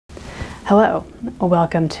Hello,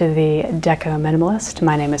 welcome to the Deco Minimalist.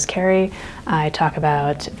 My name is Carrie. I talk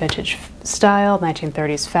about vintage style,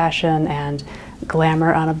 1930s fashion, and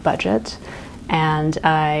glamour on a budget. And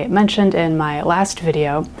I mentioned in my last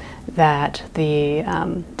video that the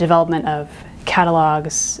development of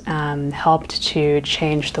catalogs helped to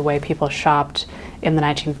change the way people shopped in the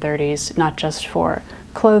 1930s, not just for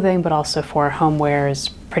clothing, but also for homewares,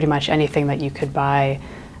 pretty much anything that you could buy.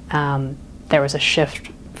 There was a shift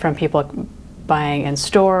from people buying in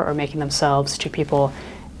store or making themselves to people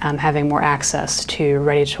having more access to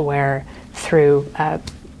ready-to-wear through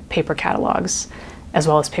paper catalogs, as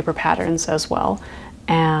well as paper patterns as well.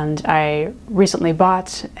 And I recently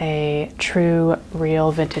bought a true,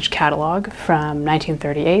 real vintage catalog from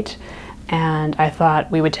 1938, and I thought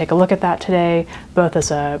we would take a look at that today, both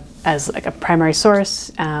as like a primary source,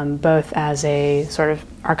 both as a sort of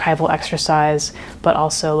archival exercise, but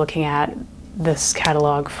also looking at this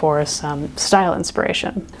catalog for some style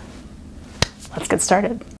inspiration. Let's get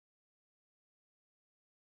started.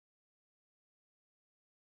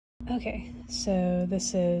 Okay, so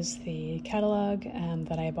this is the catalog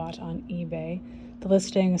that I bought on eBay. The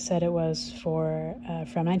listing said it was for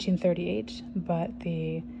from 1938, but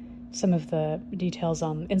some of the details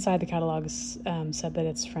on inside the catalogs said that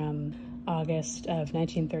it's from August of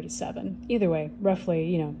 1937. Either way,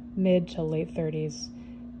 roughly, mid to late 30s.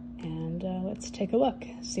 And let's take a look,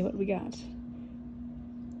 see what we got.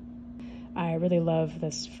 I really love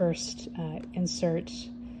this first insert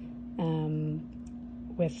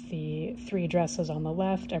with the three dresses on the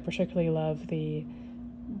left. I particularly love the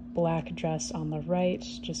black dress on the right,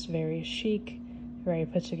 just very chic, very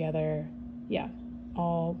put together. Yeah,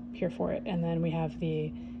 all here for it. And then we have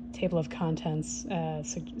the table of contents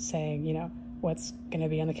saying, what's going to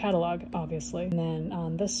be in the catalog, obviously. And then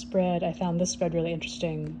on this spread, I found this spread really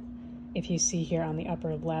interesting. If you see here on the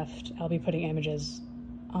upper left, I'll be putting images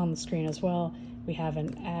on the screen as well. We have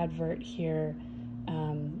an advert here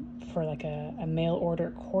for like a mail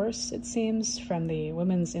order course, it seems, from the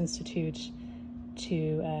Women's Institute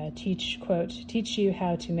to teach you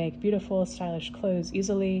how to make beautiful, stylish clothes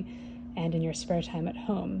easily and in your spare time at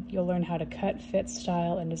home. You'll learn how to cut, fit,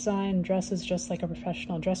 style, and design dresses just like a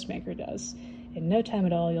professional dressmaker does. In no time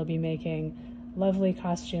at all, you'll be making lovely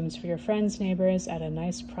costumes for your friends, neighbors, at a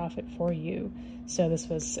nice profit for you. So this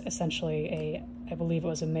was essentially I believe it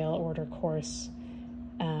was a mail order course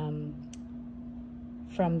from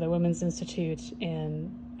the Women's Institute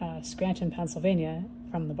in Scranton, Pennsylvania.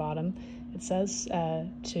 From the bottom, it says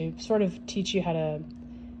to sort of teach you how to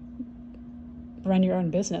run your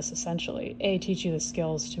own business, essentially. Teach you the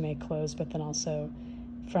skills to make clothes, but then also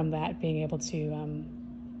from that being able to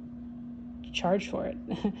charge for it,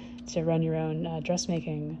 to run your own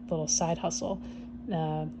dressmaking little side hustle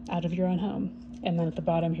out of your own home. And then at the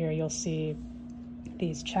bottom here, you'll see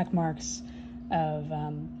these check marks of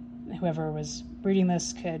whoever was reading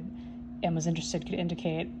this and was interested could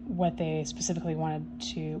indicate what they specifically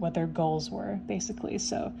what their goals were, basically.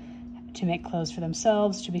 So to make clothes for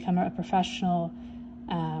themselves, to become a professional,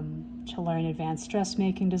 to learn advanced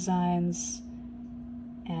dressmaking designs,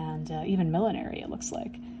 and even millinery, it looks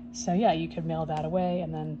like. So yeah, you could mail that away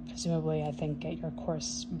and then presumably, I think, get your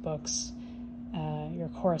course books, your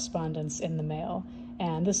correspondence in the mail.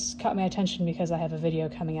 And this caught my attention because I have a video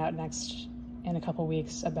coming out next in a couple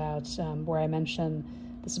weeks about where I mention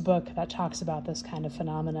this book that talks about this kind of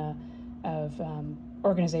phenomena of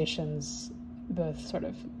organizations, both sort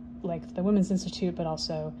of like the Women's Institute, but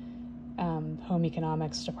also home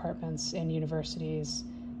economics departments in universities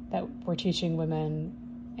that were teaching women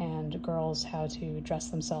and girls how to dress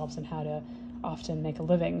themselves and how to often make a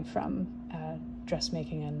living from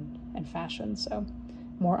dressmaking and fashion. So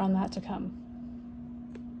more on that to come.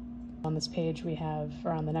 On this page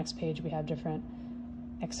on the next page, we have different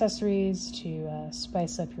accessories to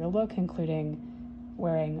spice up your look, including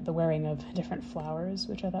the wearing of different flowers,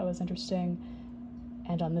 which I thought was interesting.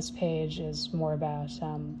 And on this page is more about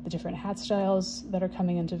the different hat styles that are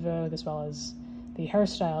coming into vogue, as well as the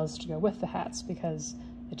hairstyles to go with the hats, because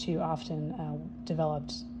the two often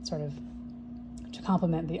developed sort of to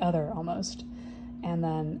complement the other almost. And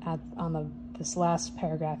then this last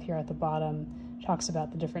paragraph here at the bottom talks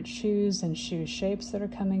about the different shoes and shoe shapes that are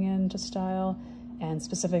coming into style, and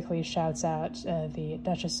specifically shouts out the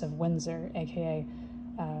Duchess of Windsor, aka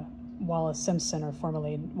Wallis Simpson, or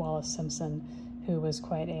formerly Wallis Simpson, who was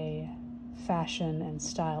quite a fashion and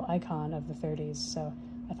style icon of the 30s. So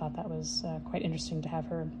I thought that was quite interesting to have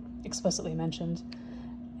her explicitly mentioned.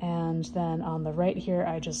 And then on the right here,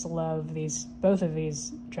 I just love both of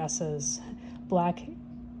these dresses. Black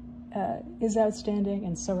is outstanding,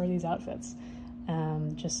 and so are these outfits.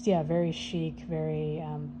 Just, yeah, very chic, very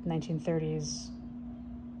 1930s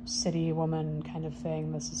city woman kind of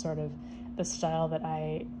thing. This is sort of the style that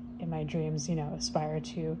I, in my dreams, you know, aspire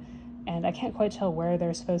to. And I can't quite tell where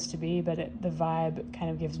they're supposed to be, but the vibe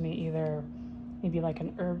kind of gives me either maybe like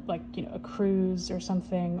a cruise or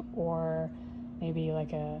something, or maybe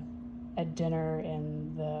like a dinner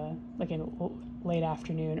in the, like in late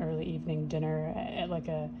afternoon, early evening dinner at like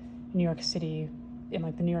a New York City, in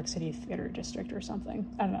like the New York City theater district or something.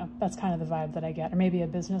 I don't know. That's kind of the vibe that I get. Or maybe a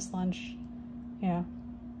business lunch, you know,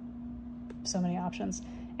 so many options.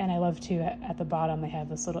 And I love too, at the bottom, they have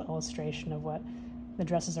this little illustration of what the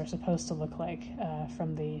dresses are supposed to look like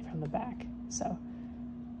from the back. So,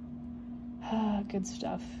 good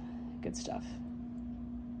stuff, good stuff.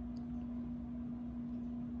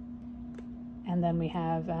 And then we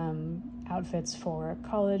have outfits for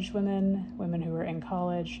college women, women who are in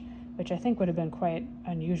college, which I think would have been quite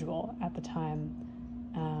unusual at the time.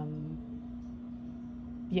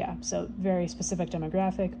 Yeah, so very specific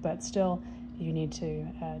demographic, but still you need to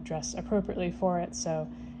dress appropriately for it. So,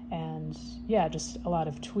 and yeah, just a lot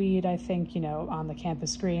of tweed, I think, you know, on the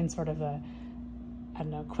campus green, sort of a, I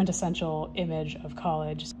don't know, quintessential image of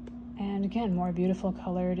college. And again, more beautiful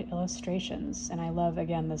colored illustrations. And I love,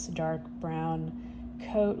 again, this dark brown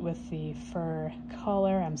coat with the fur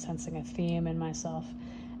collar. I'm sensing a theme in myself.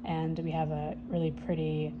 And we have a really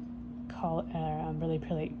pretty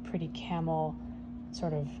pretty camel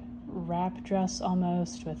sort of wrap dress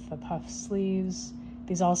almost with the puff sleeves.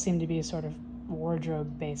 These all seem to be sort of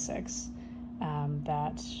wardrobe basics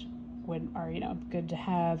that are, you know, good to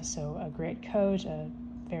have. So a great coat, a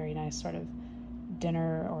very nice sort of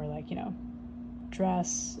dinner or like, you know,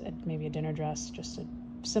 dress, maybe a dinner dress, just a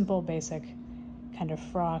simple basic kind of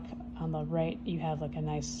frock. On the right you have like a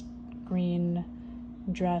nice green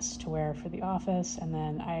dress to wear for the office. And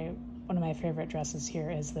then one of my favorite dresses here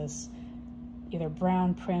is this either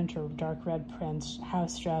brown print or dark red print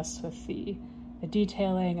house dress with the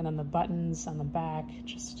detailing and then the buttons on the back,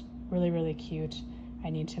 just really, really cute. I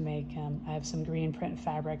need to make, I have some green print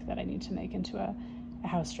fabric that I need to make into a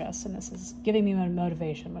house dress, and this is giving me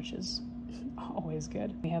motivation, which is always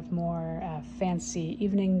good. We have more fancy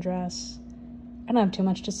evening dress. I don't have too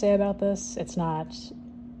much to say about this. It's not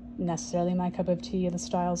necessarily my cup of tea, the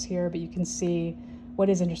styles here, but you can see, what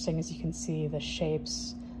is interesting is you can see the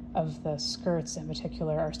shapes of the skirts in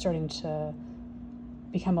particular are starting to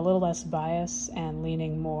become a little less biased and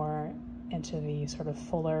leaning more into the sort of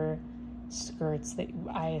fuller skirts that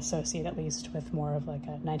I associate at least with more of like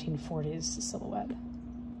a 1940s silhouette.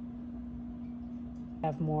 I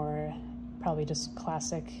have more probably just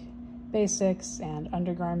classic basics and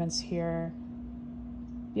undergarments here.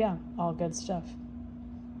 Yeah, all good stuff.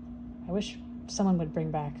 I wish someone would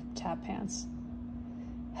bring back tap pants.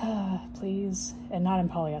 Please, and not in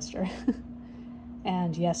polyester.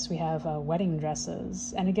 And yes, we have wedding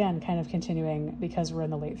dresses. And again, kind of continuing, because we're in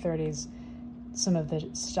the late 30s, some of the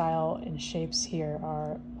style and shapes here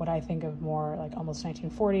are what I think of more like almost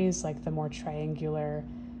 1940s, like the more triangular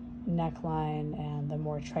neckline and the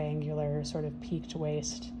more triangular sort of peaked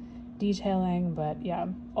waist detailing. But yeah,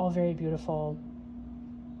 all very beautiful.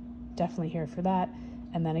 Definitely here for that.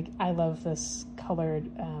 And then I love this colored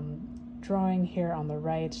drawing here on the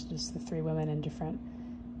right, just the three women in different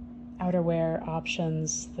outerwear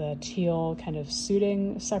options. The teal kind of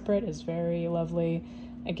suiting separate is very lovely.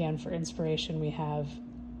 Again, for inspiration, we have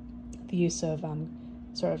the use of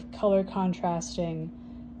sort of color contrasting,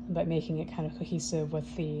 but making it kind of cohesive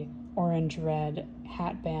with the orange-red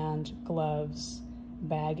hatband, gloves,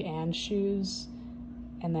 bag, and shoes.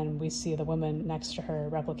 And then we see the woman next to her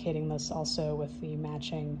replicating this also with the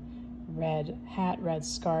matching red hat, red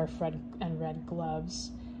scarf, and red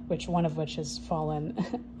gloves, one of which has fallen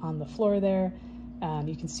on the floor there.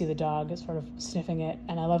 You can see the dog is sort of sniffing it,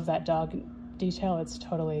 and I love that dog detail. It's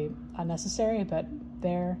totally unnecessary, but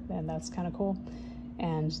there, and that's kind of cool.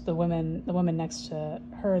 And the woman next to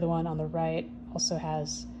her, the one on the right, also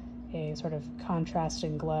has a sort of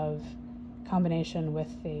contrasting glove combination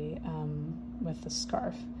with the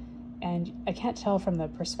scarf. And I can't tell from the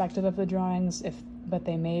perspective of the drawings but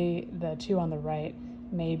the two on the right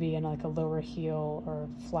may be in like a lower heel or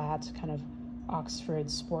flat kind of Oxford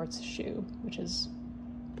sports shoe, which is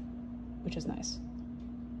nice.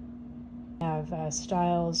 I have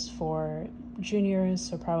styles for juniors,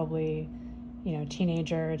 so probably, you know,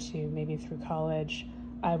 teenager to maybe through college.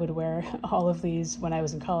 I would wear all of these. When I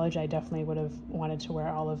was in college, I definitely would have wanted to wear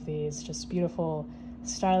all of these. Just beautiful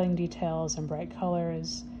styling details and bright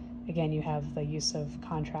colors. Again, you have the use of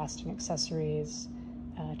contrasting accessories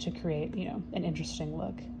to create, you know, an interesting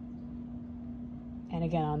look. And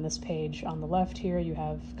again, on this page on the left here, you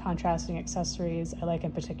have contrasting accessories. I like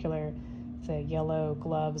in particular the yellow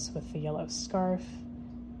gloves with the yellow scarf.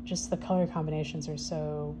 Just the color combinations are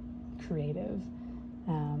so creative.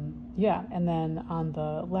 Yeah, and then on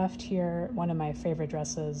the left here, one of my favorite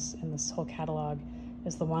dresses in this whole catalog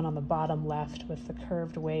is the one on the bottom left with the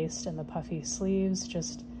curved waist and the puffy sleeves.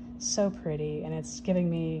 Just so pretty, and it's giving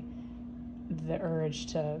me the urge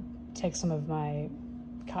to take some of my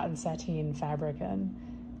cotton sateen fabric and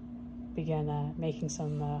begin making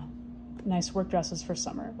some nice work dresses for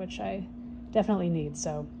summer, which I definitely need.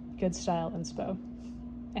 So good style inspo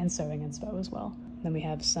and sewing inspo as well. Then we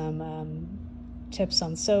have some tips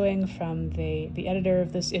on sewing from the editor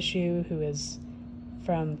of this issue, who is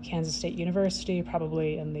from Kansas State University,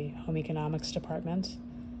 probably in the home economics department.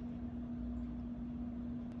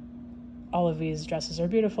 All of these dresses are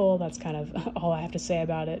beautiful. That's kind of all I have to say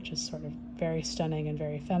about it. Just sort of very stunning and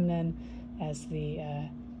very feminine, as the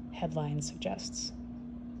headline suggests.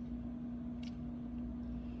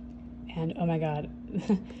 And oh my God,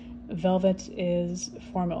 velvet is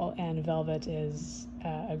formal, and velvet is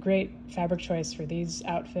a great fabric choice for these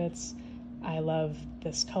outfits. I love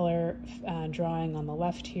this color drawing on the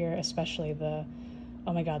left here, especially the,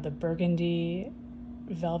 oh my God, the burgundy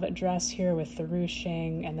velvet dress here with the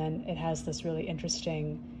ruching, and then it has this really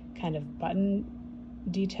interesting kind of button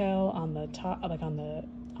detail on the top, like on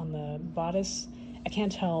the bodice. I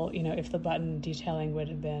can't tell, you know, if the button detailing would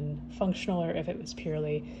have been functional or if it was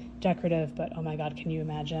purely decorative, but oh my God, can you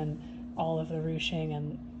imagine all of the ruching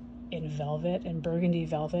and in velvet, in burgundy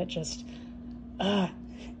velvet? Just,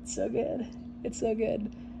 it's so good. It's so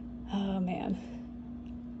good. Oh man.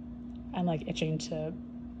 I'm like itching to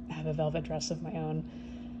have a velvet dress of my own.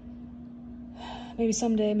 Maybe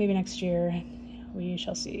someday, maybe next year, we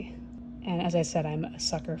shall see. And as I said, I'm a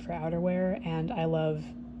sucker for outerwear, and I love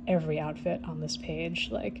every outfit on this page.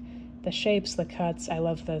 Like the shapes, the cuts. I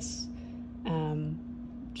love this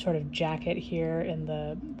sort of jacket here in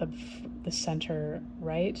the center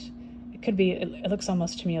right. It could be, it looks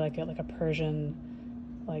almost to me like a Persian,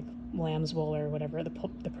 like lamb's wool or whatever,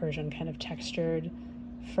 the Persian kind of textured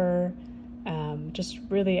fur. Just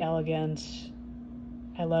really elegant.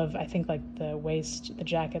 I think like the waist, the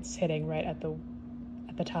jacket's hitting right at the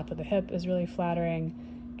top of the hip is really flattering.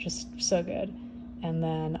 Just so good. And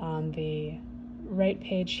then on the right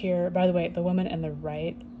page here, by the way, the woman in the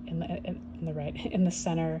right, in the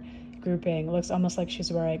center grouping looks almost like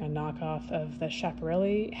she's wearing a knockoff of the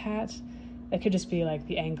Schiaparelli hat. It could just be like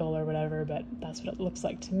the angle or whatever, but that's what it looks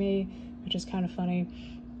like to me, which is kind of funny.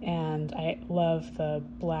 And I love the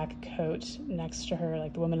black coat next to her,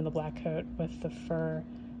 like the woman in the black coat with the fur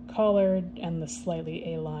collar and the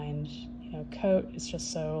slightly A-lined, you know, coat. It's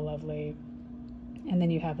just so lovely. And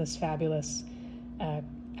then you have this fabulous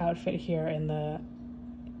outfit here in the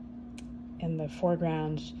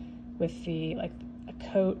foreground with the like a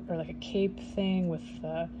coat or like a cape thing with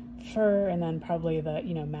the fur, and then probably the,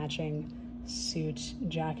 you know, matching suit,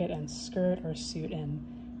 jacket, and skirt, or suit and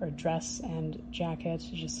or dress and jacket.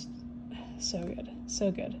 Just so good,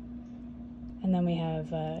 so good. And then we have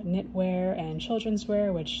knitwear and children's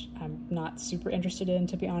wear, which I'm not super interested in,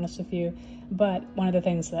 to be honest with you. But one of the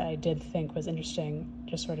things that I did think was interesting,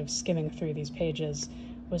 just sort of skimming through these pages,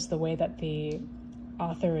 was the way that the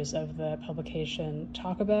authors of the publication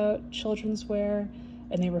talk about children's wear,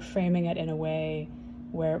 and they were framing it in a way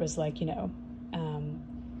where it was like, you know,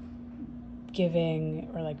 giving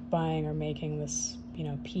or like buying or making this, you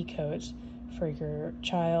know, pea coat for your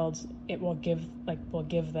child. It will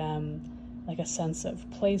give them like a sense of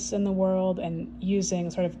place in the world, and using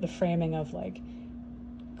sort of the framing of like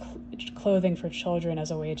clothing for children as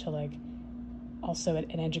a way to like also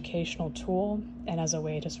an educational tool, and as a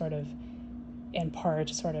way to sort of impart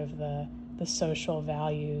sort of the social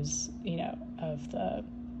values, you know,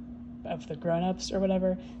 of the grown-ups or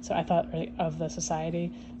whatever. So I thought, of the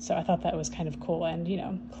society. So I thought that was kind of cool. And, you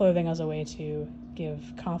know, clothing as a way to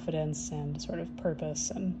give confidence and sort of purpose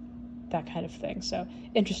and that kind of thing. So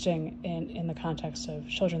interesting in the context of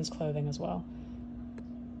children's clothing as well.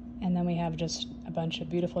 And then we have just a bunch of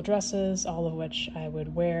beautiful dresses, all of which I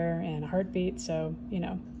would wear in a heartbeat. So, you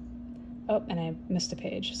know, oh, and I missed a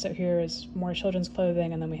page. So here is more children's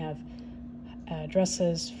clothing, and then we have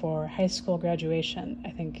dresses for high school graduation, I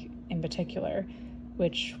think in particular,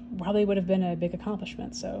 which probably would have been a big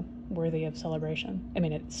accomplishment, so worthy of celebration. I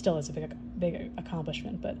mean, it still is a big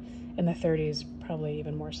accomplishment, but in the 30s, probably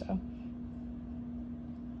even more so.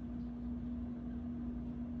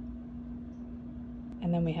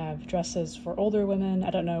 And then we have dresses for older women. I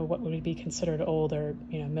don't know what would be considered old or,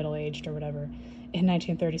 you know, middle-aged or whatever in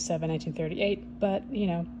 1937, 1938, but, you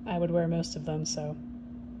know, I would wear most of them, so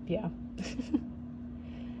yeah.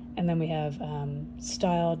 And then we have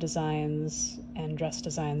style designs and dress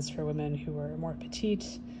designs for women who were more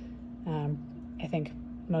petite. I think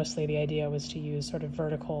mostly the idea was to use sort of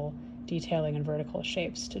vertical detailing and vertical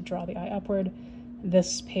shapes to draw the eye upward.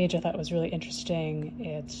 This page I thought was really interesting.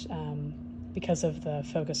 It's because of the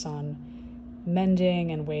focus on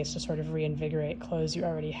mending and ways to sort of reinvigorate clothes you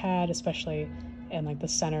already had, especially in like the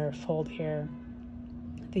center fold here.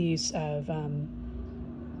 The use of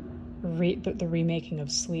the remaking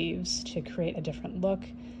of sleeves to create a different look.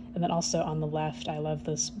 And then also on the left, I love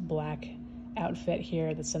this black outfit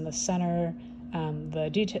here that's in the center.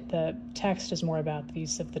 The text is more about the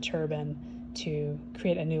use of the turban to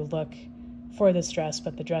create a new look for this dress,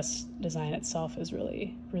 but the dress design itself is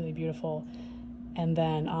really, really beautiful. And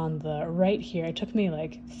then on the right here, it took me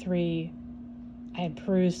like I had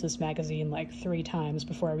perused this magazine like 3 times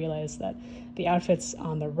before I realized that the outfits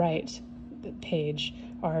on the right page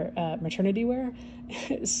are maternity wear.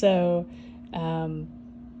 So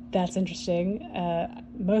that's interesting.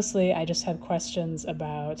 Mostly I just have questions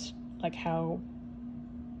about like how.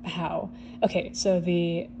 Okay, so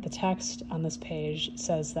the text on this page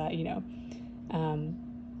says that, you know,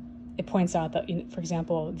 it points out that, for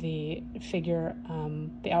example, the figure,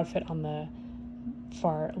 the outfit on the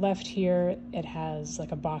far left here, it has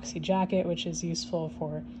like a boxy jacket, which is useful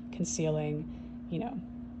for concealing, you know,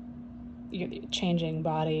 your changing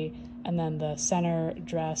body. And then the center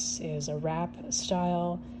dress is a wrap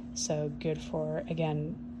style, so good for,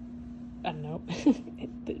 again, I don't know,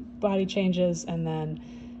 body changes. And then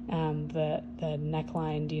the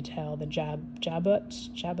neckline detail, the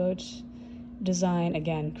jabot design,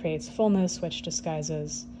 again, creates fullness, which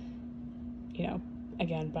disguises, you know,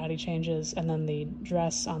 again, body changes. And then the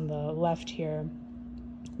dress on the left here,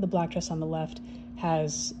 the black dress on the left,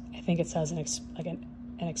 has, I think it says an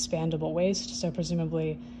expandable waist, so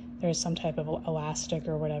presumably there's some type of elastic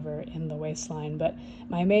or whatever in the waistline. But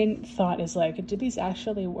my main thought is like, do these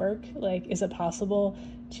actually work? Like, is it possible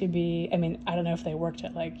to be, I mean, I don't know if they worked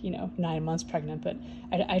at like, you know, 9 months pregnant, but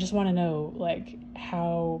I just want to know, like,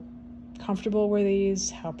 how comfortable were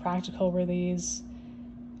these? How practical were these?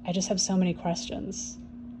 I just have so many questions.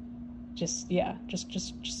 Just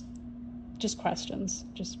questions.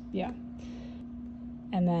 Yeah.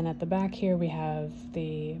 And then at the back here, we have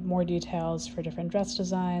the more details for different dress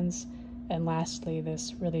designs. And lastly,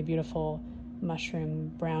 this really beautiful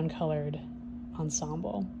mushroom brown colored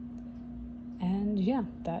ensemble. And yeah,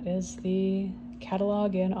 that is the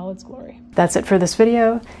catalog in all its glory. That's it for this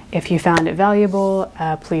video. If you found it valuable,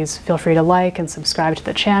 please feel free to like and subscribe to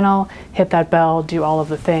the channel, hit that bell, do all of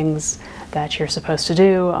the things that you're supposed to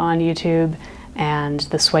do on YouTube. And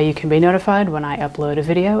this way you can be notified when I upload a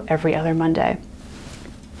video every other Monday.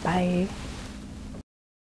 Bye.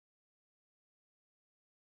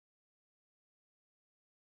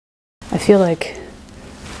 I feel like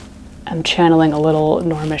I'm channeling a little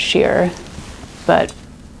Norma Shear, but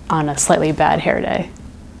on a slightly bad hair day.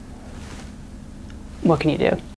 What can you do?